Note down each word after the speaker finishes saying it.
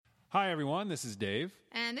Hi, everyone. This is Dave.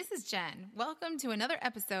 And this is Jen. Welcome to another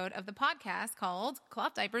episode of the podcast called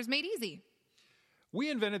Cloth Diapers Made Easy. We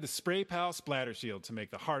invented the Spray Pal Splatter Shield to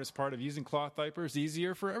make the hardest part of using cloth diapers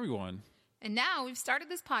easier for everyone. And now we've started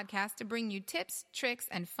this podcast to bring you tips, tricks,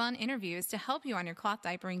 and fun interviews to help you on your cloth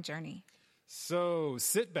diapering journey. So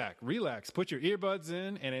sit back, relax, put your earbuds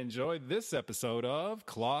in, and enjoy this episode of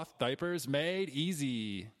Cloth Diapers Made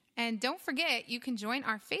Easy. And don't forget, you can join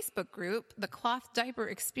our Facebook group, The Cloth Diaper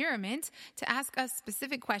Experiment, to ask us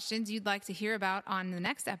specific questions you'd like to hear about on the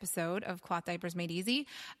next episode of Cloth Diapers Made Easy.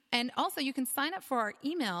 And also, you can sign up for our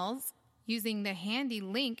emails using the handy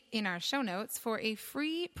link in our show notes for a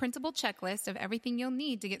free printable checklist of everything you'll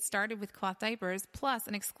need to get started with cloth diapers, plus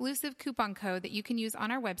an exclusive coupon code that you can use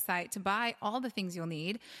on our website to buy all the things you'll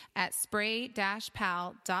need at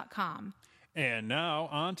spray-pal.com. And now,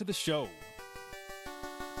 on to the show.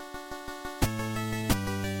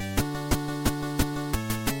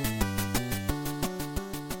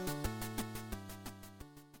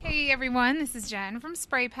 Hey everyone, this is Jen from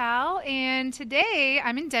Spray Pal, and today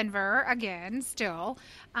I'm in Denver again, still.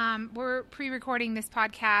 We're pre-recording this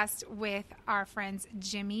podcast with our friends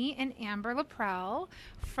Jimmy and Amber Laprelle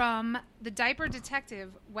from the Diaper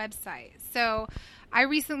Detective website. So I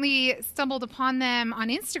recently stumbled upon them on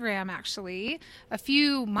Instagram, actually, a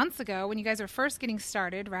few months ago when you guys were first getting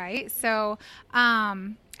started, right? So,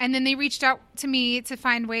 and then they reached out to me to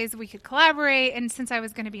find ways that we could collaborate. And since I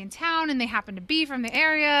was going to be in town and they happened to be from the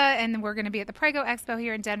area and we're going to be at the Prego Expo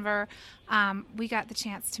here in Denver, we got the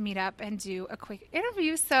chance to meet up and do a quick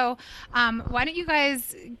interview. So why don't you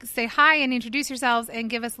guys say hi and introduce yourselves and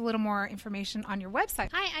give us a little more information on your website.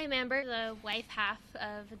 Hi, I'm Amber, the wife half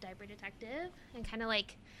of Diaper Detective and kind of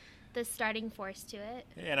like the starting force to it.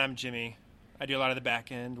 And I'm Jimmy. I do a lot of the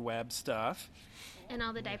back-end web stuff. And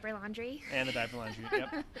all the diaper laundry. And the diaper laundry,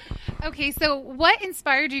 yep. Okay, so what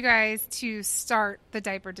inspired you guys to start the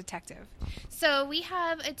Diaper Detective? So we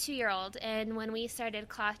have a 2-year-old, and when we started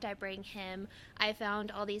cloth diapering him, I found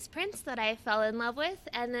all these prints that I fell in love with,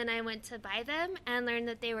 and then I went to buy them and learned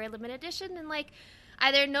that they were limited edition and like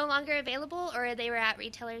either no longer available or they were at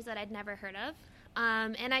retailers that I'd never heard of.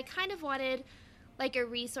 And I kind of wanted like a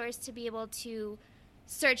resource to be able to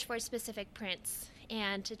search for specific prints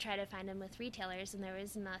and to try to find them with retailers, and there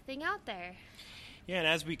was nothing out there. Yeah, and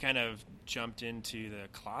as we kind of jumped into the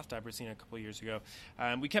cloth diaper scene a couple of years ago,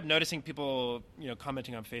 we kept noticing people,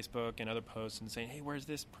 commenting on Facebook and other posts and saying, "Hey, where's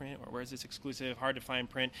this print? Or where's this exclusive, hard to find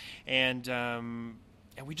print?" And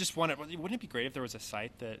we just wanted. Wouldn't it be great if there was a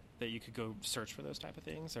site that you could go search for those type of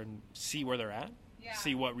things or see where they're at? Yeah.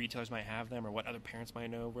 See what retailers might have them or what other parents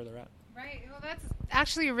might know where they're at. Right. Well, that's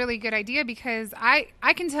actually a really good idea because I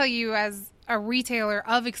can tell you as a retailer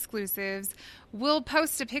of exclusives, we'll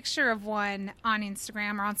post a picture of one on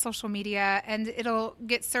Instagram or on social media and it'll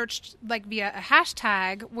get searched like via a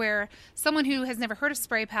hashtag where someone who has never heard of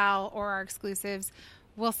Spray Pal or our exclusives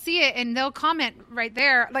will see it and they'll comment right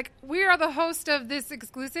there, like, "We are the host of this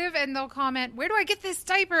exclusive," and they'll comment, "Where do I get this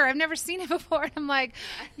diaper? I've never seen it before." And I'm like,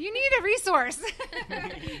 you need a resource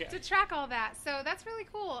to track all that. So that's really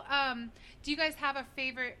cool. Do you guys have a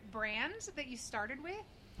favorite brand that you started with?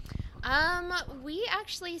 We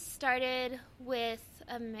actually started with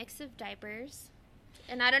a mix of diapers.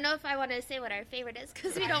 And I don't know if I want to say what our favorite is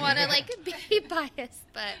because we don't want to be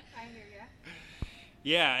biased, but I hear you.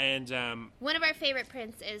 Yeah, and one of our favorite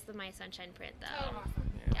prints is the My Sunshine print, though. Oh,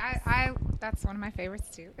 awesome. Yeah. That's one of my favorites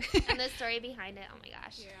too. And the story behind it, oh my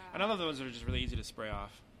gosh. Yeah. and I love the ones that are just really easy to spray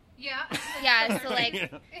off. Yeah. Yeah, so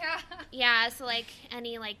like Yeah. so like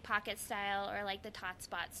any like pocket style or like the tot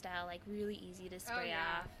spot style, like really easy to spray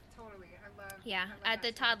off. Totally. I love At the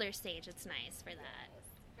that toddler stage it's nice for that.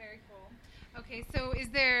 Very cool. Okay, so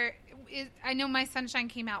I know My Sunshine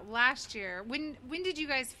came out last year. When did you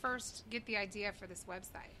guys first get the idea for this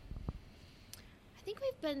website? I think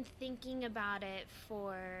we've been thinking about it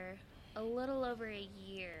for a little over a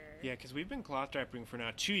year. Yeah, because we've been cloth diapering for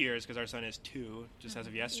now 2 years because our son is 2, just as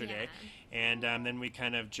of yesterday. Yeah. And then we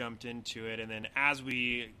kind of jumped into it. And then as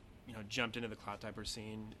we jumped into the cloth diaper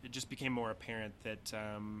scene, it just became more apparent that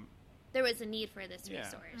there was a need for this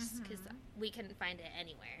resource because we couldn't find it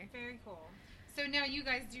anywhere. Very cool. So now you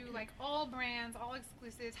guys do like all brands, all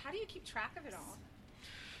exclusives. How do you keep track of it all?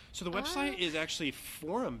 So the website is actually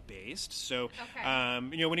forum-based. So, Okay.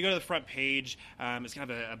 when you go to the front page, it's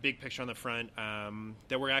kind of a big picture on the front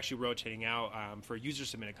that we're actually rotating out for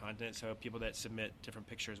user-submitted content. So people that submit different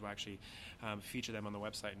pictures will actually feature them on the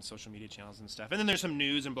website and social media channels and stuff. And then there's some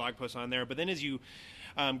news and blog posts on there. But then as you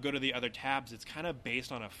go to the other tabs, it's kind of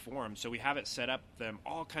based on a forum. So we have it set up,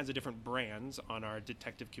 all kinds of different brands on our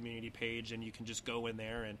detective community page, and you can just go in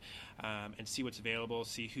there and see what's available,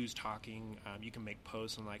 see who's talking. You can make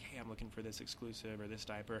posts and like, hey, I'm looking for this exclusive or this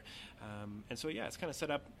diaper. And so, yeah, it's kind of set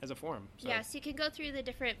up as a forum. So. Yeah, so you can go through the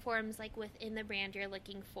different forums like within the brand you're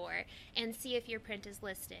looking for and see if your print is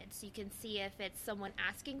listed. So you can see if it's someone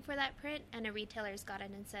asking for that print and a retailer's got it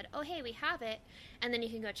and said, oh, hey, we have it. And then you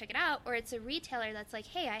can go check it out. Or it's a retailer that's like,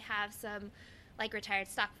 hey, I have some like retired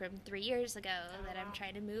stock from 3 years ago that I'm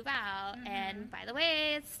trying to move out. And by the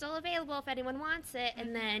way, it's still available if anyone wants it.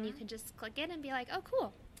 And then you can just click in and be like, oh,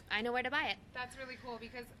 cool. I know where to buy it. That's really cool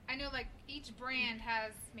because I know like each brand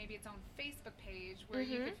has maybe its own Facebook page where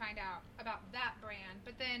you can find out about that brand.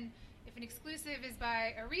 But then if an exclusive is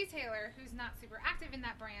by a retailer who's not super active in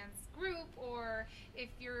that brand's group, or if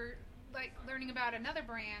you're like learning about another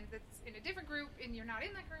brand that's in a different group and you're not in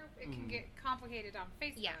that group, it can get complicated on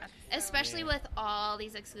Facebook. Yeah, So- especially with all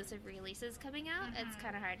these exclusive releases coming out, it's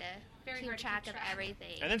kind of hard to keep track of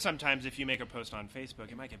everything. And then sometimes if you make a post on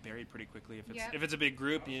Facebook, it might get buried pretty quickly. If it's a big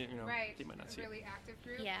group, you know, right. they might not a see really it. active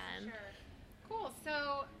group. Yeah. Sure. Cool.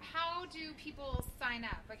 So how do people sign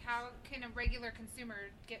up? Like how can a regular consumer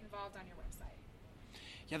get involved on your website?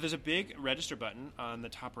 Yeah, there's a big register button on the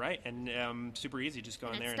top right, and super easy. Just go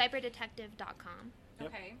in And there. it's diaperdetective.com. Yep.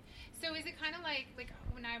 Okay. So is it kind of like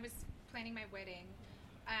when I was planning my wedding,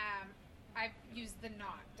 I used the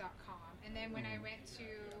knot.com. And then when I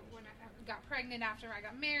got pregnant after I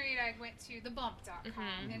got married, I went to the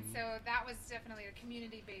bump.com. And so that was definitely a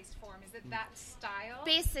community-based forum. Is it that style?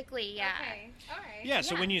 Basically, yeah. Okay. All right. Yeah,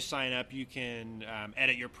 so Yeah. when you sign up, you can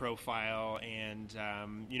edit your profile and,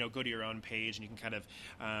 go to your own page, and you can kind of,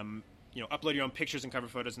 upload your own pictures and cover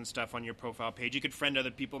photos and stuff on your profile page. You could friend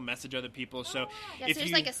other people, message other people. So Yeah, if so there's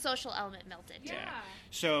you, like a social element built into it. Yeah.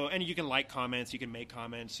 So, and you can like comments, you can make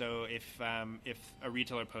comments. So if a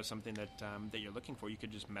retailer posts something that you're looking for, you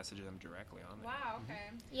could just message them directly on there. Wow.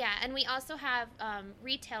 Okay. Yeah, and we also have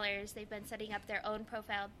retailers. They've been setting up their own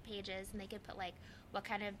profile pages, and they could put like what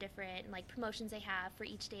kind of different like promotions they have for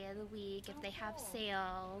each day of the week, if they have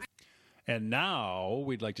sales. And now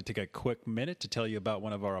we'd like to take a quick minute to tell you about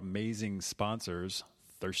one of our amazing sponsors,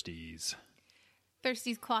 Thirsties.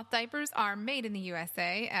 Thirsties cloth diapers are made in the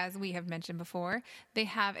USA, as we have mentioned before. They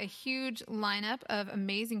have a huge lineup of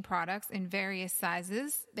amazing products in various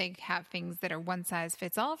sizes. They have things that are one size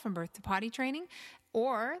fits all from birth to potty training,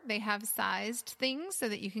 or they have sized things so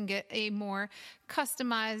that you can get a more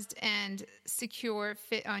customized and secure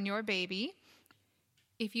fit on your baby.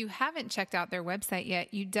 If you haven't checked out their website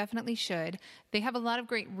yet, you definitely should. They have a lot of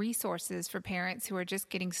great resources for parents who are just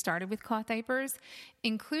getting started with cloth diapers,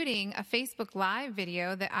 including a Facebook Live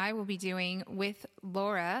video that I will be doing with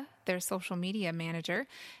Laura, their social media manager.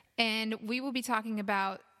 And we will be talking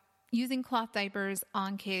about using cloth diapers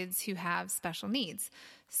on kids who have special needs.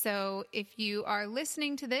 So if you are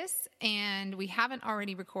listening to this and we haven't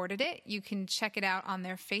already recorded it, you can check it out on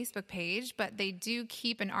their Facebook page, but they do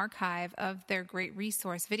keep an archive of their great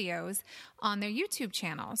resource videos on their YouTube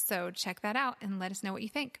channel. So check that out and let us know what you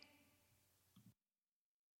think.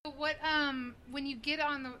 What when you get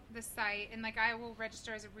on the site and like I will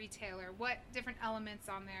register as a retailer, what different elements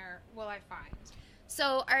on there will I find?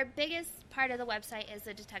 So our biggest part of the website is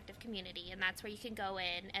the detective community, and that's where you can go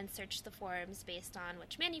in and search the forums based on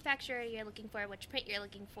which manufacturer you're looking for, which print you're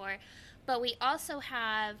looking for. But we also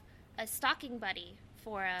have a Stocking Buddy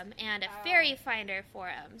forum and a Fairy Finder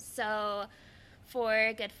forum. So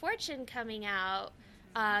for Good Fortune coming out,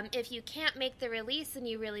 if you can't make the release and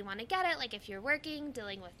you really want to get it, like if you're working,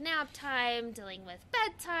 dealing with nap time, dealing with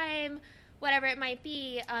bedtime, whatever it might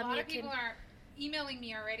be, a lot of people are emailing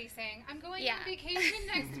me already saying, I'm going on vacation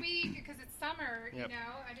next week because it's summer, you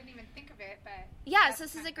know. I didn't even think of it, but... Yeah, so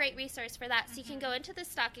this is a great resource for that. So you can go into the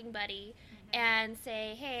Stocking Buddy and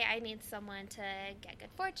say, hey, I need someone to get Good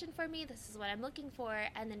Fortune for me. This is what I'm looking for.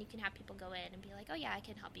 And then you can have people go in and be like, oh, yeah, I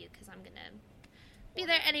can help you because I'm going to be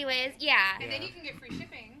there anyways. Yeah. And then you can get free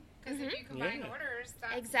shipping because if you combine orders,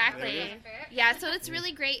 that's exactly. a benefit. Yeah, so it's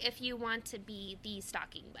really great if you want to be the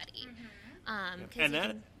Stocking Buddy.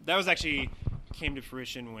 And that was actually came to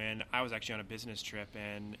fruition when I was actually on a business trip,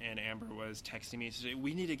 and Amber was texting me, she said,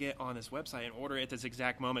 we need to get on this website and order at this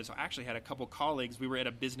exact moment. So I actually had a couple colleagues. We were at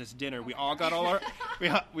a business dinner. We all got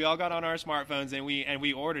we all got on our smartphones and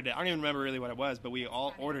we ordered it. I don't even remember really what it was, but we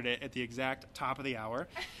all ordered it at the exact top of the hour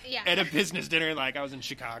at a business dinner, like I was in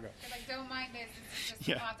Chicago. You're like, don't mind this. It's just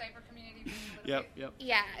a cloth diaper community. Yep.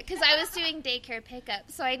 Yeah, because I was doing daycare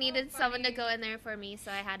pickup, so I needed someone to go in there for me,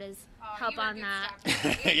 so I had his help on that.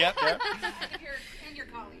 Yep. And your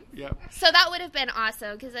colleagues. Yep. So that would have been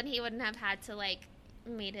awesome, because then he wouldn't have had to, like,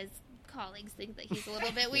 made his colleagues think that he's a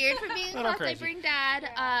little bit weird for being a cloth diapering dad.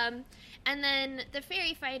 Yeah. And then the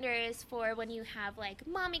Fairy Finder is for when you have, like,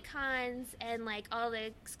 mommy cons and, like, all the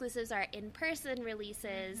exclusives are in-person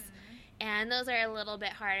releases. And those are a little bit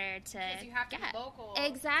harder to because you have to get. be local.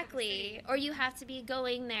 Exactly. Or you have to be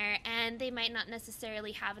going there, and they might not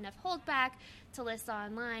necessarily have enough holdback to list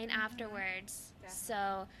online afterwards. Definitely.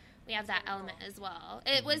 So we have that element as well.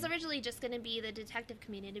 It was originally just going to be the detective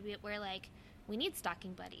community where, like, we need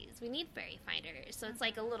stocking buddies, we need Fairy Finders. So it's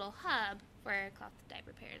like a little hub for cloth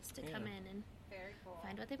diaper parents to come in and Very cool.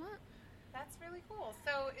 find what they want. That's really cool.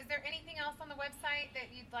 So is there anything else on the website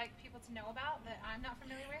that you'd like people to know about that I'm not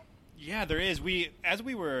familiar with? Yeah, there is. As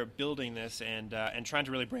we were building this and trying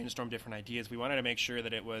to really brainstorm different ideas, we wanted to make sure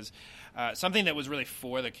that it was something that was really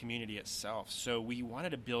for the community itself. So we wanted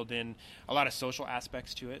to build in a lot of social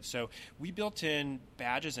aspects to it. So we built in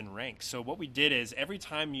badges and ranks. So what we did is every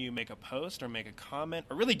time you make a post or make a comment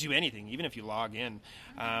or really do anything, even if you log in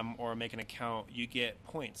or make an account, you get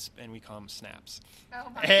points, and we call them snaps. Oh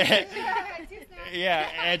my God. Yeah,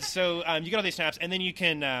 and so you get all these snaps, and then you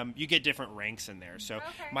can you get different ranks in there. So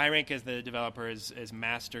my rank as the developer is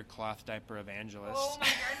Master Cloth Diaper Evangelist. Oh my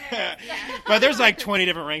goodness. But there's like 20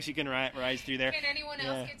 different ranks you can rise through there. Can anyone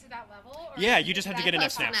else get to that level? Or Yeah, you just have to get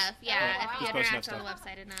enough Close snaps. enough, yeah, if you Just post interact enough on the stuff.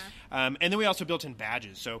 website enough. And then we also built in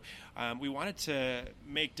badges. So we wanted to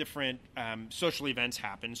make different social events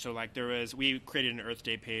happen. So like we created an Earth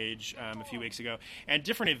Day page a few weeks ago, and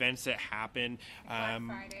different events that happen. Black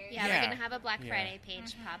Friday. Yeah, we're going to have a Black Friday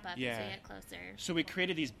page pop up as we get closer. So we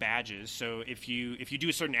created these badges. So if you do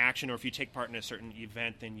a certain action or if you take part in a certain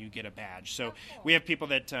event, then you get a badge. So we have people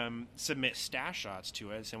that submit stash shots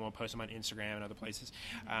to us, and we'll post them on Instagram and other places,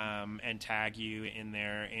 and tag you in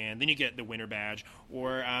there, and then you get the winner badge.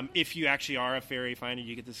 Or if you actually are a fairy finder,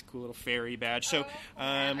 you get this cool little fairy badge. So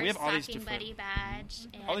we have all these different buddy badge.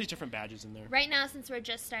 And all these different badges in there. right now, since we're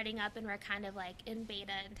just starting up and we're kind of like in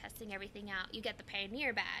beta and testing everything out, you get the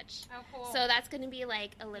Pioneer badge. Oh, cool. So that's going to be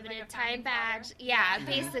like a limited a time founding badge. father? Yeah,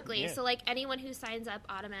 basically. Yeah. So like anyone who signs up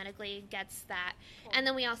automatically gets that. Cool. And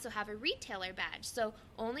then we also have a retailer badge. So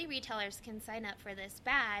only retailers can sign up for this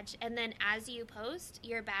badge. And then as you post,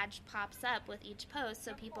 your badge pops up with each post,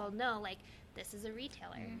 so people know like this is a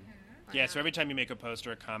retailer. Yeah, so every time you make a post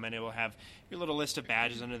or a comment, it will have your little list of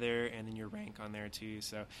badges under there, and then your rank on there too.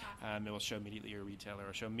 So it will show immediately your retailer,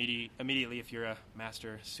 or show immediately if you're a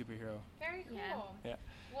master superhero. Very cool. Yeah.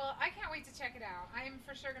 Well, I can't wait to check it out. I'm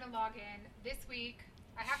for sure going to log in this week.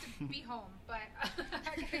 I have to be home, but I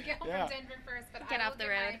got to get home from Denver first. But Get I will off the get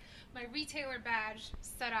road. my retailer badge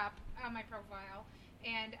set up on my profile.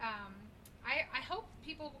 And I hope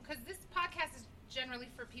people, because this podcast is generally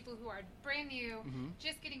for people who are brand new,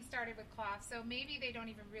 just getting started with cloth. So maybe they don't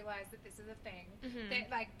even realize that this is a thing.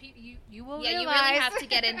 That like you will realize. You really have to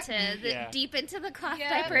get into deep into the cloth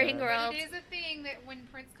diapering world. But it is a thing that when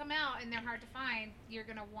prints come out and they're hard to find, you're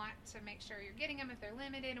going to want to make sure you're getting them if they're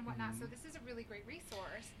limited and whatnot. So this is a really great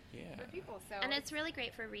resource for people. So And it's really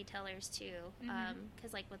great for retailers too,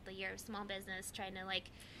 because like with the Year of Small Business, trying to like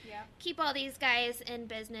keep all these guys in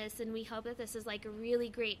business, and we hope that this is like a really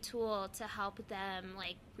great tool to help them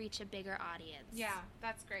like reach a bigger audience. Yeah,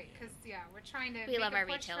 that's great because we're trying to. We love our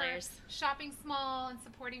push for retailers. shopping small and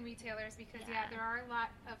supporting retailers because there are a lot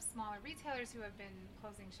of smaller retailers who have been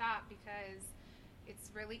closing shop because it's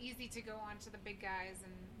really easy to go on to the big guys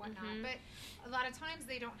and whatnot. But a lot of times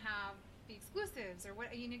they don't have the exclusives or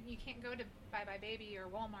what you can't go to Bye Bye Baby or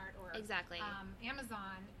Walmart or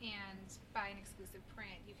Amazon and buy an exclusive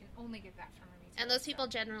print. You can only get that from a retailer. And those people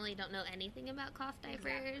generally don't know anything about cloth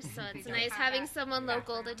diapers, so it's They nice don't have having that someone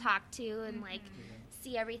local to background. talk to and like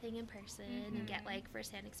see everything in person and get like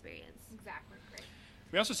firsthand experience. Exactly, great.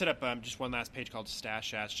 We also set up just one last page called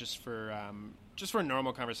Stash Chats, just for a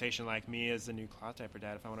normal conversation like me as the new cloth diaper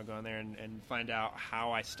dad. If I want to go in there and find out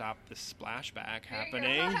how I stop the splashback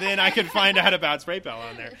happening, then I can find out about Spray Pal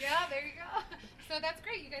on there. Yeah, there you go. So that's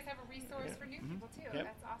great. You guys have a resource for new people too. Yep.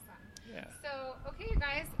 That's awesome. Yeah. So, okay, you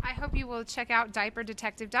guys, I hope you will check out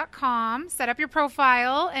diaperdetective.com, set up your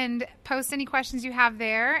profile, and post any questions you have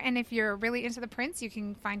there. And if you're really into the prints, you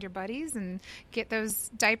can find your buddies and get those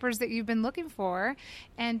diapers that you've been looking for.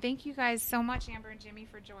 And thank you guys so much, Amber and Jimmy,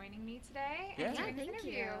 for joining me today. Yeah. And doing this Thank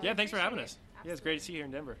interview. you. Yeah, thanks for having Appreciate us. it. Yeah, it's great to see you here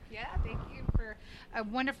in Denver. Yeah, thank you for a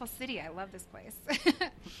wonderful city. I love this place.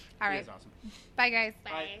 All right. It is awesome. Bye, guys.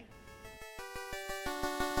 Bye.